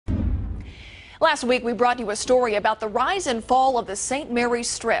Last week, we brought you a story about the rise and fall of the St. Mary's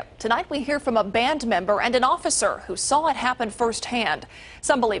Strip. Tonight, we hear from a band member and an officer who saw it happen firsthand.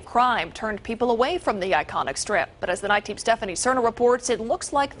 Some believe crime turned people away from the iconic strip. But as the Night Team's Stephanie Cerna reports, it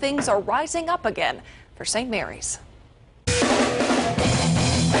looks like things are rising up again for St. Mary's.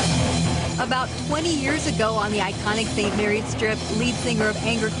 About 20 years ago on the iconic St. Mary's Strip, lead singer of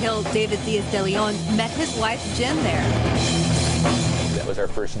Anger Kill, David Diaz de Leon, met his wife Jen there. That was our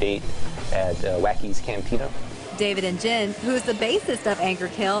first date at Wacky's Cantina. David and Jen, who is the bassist of Anger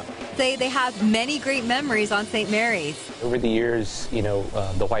Kill, say they have many great memories on St. Mary's. Over the years,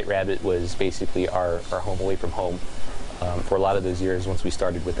 the White Rabbit was basically our home away from home for a lot of those years once we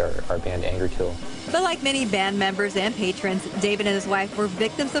started with our band Anger Kill. But like many band members and patrons, David and his wife were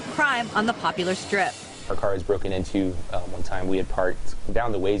victims of crime on the popular strip. Our car was broken into one time. We had parked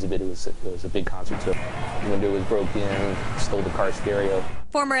down the ways a bit. It was a big concert, so the window was broken, stole the car stereo.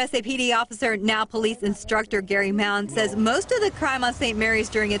 Former SAPD officer, now police instructor Gary Mound says most of the crime on St. Mary's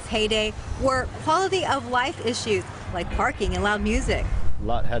during its heyday were quality of life issues like parking and loud music. A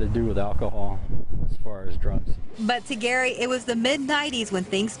lot had to do with alcohol as far as drugs. But to Gary, it was the mid-90s when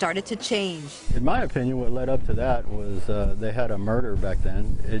things started to change. In my opinion, what led up to that was they had a murder back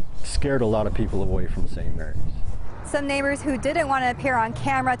then. It scared a lot of people away from St. Mary's. Some neighbors who didn't want to appear on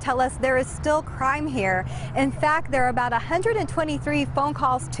camera tell us there is still crime here. In fact, there are about 123 phone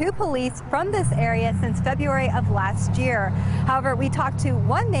calls to police from this area since February of last year. However, we talked to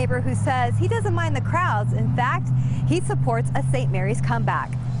one neighbor who says he doesn't mind the crowds. In fact, he supports a St. Mary's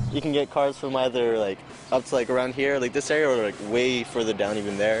comeback. You can get cars from either up to around here, this area, or way further down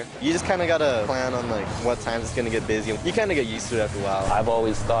even there. You just kind of got to plan on what times it's going to get busy. You kind of get used to it after a while. I've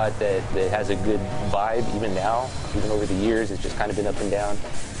always thought that it has a good vibe even now, even over the years. It's just kind of been up and down.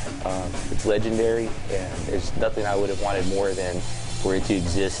 It's legendary, and there's nothing I would have wanted more than for it to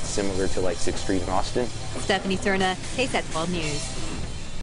exist similar to 6th Street in Austin. Stephanie Cerna, KSAT 12 News.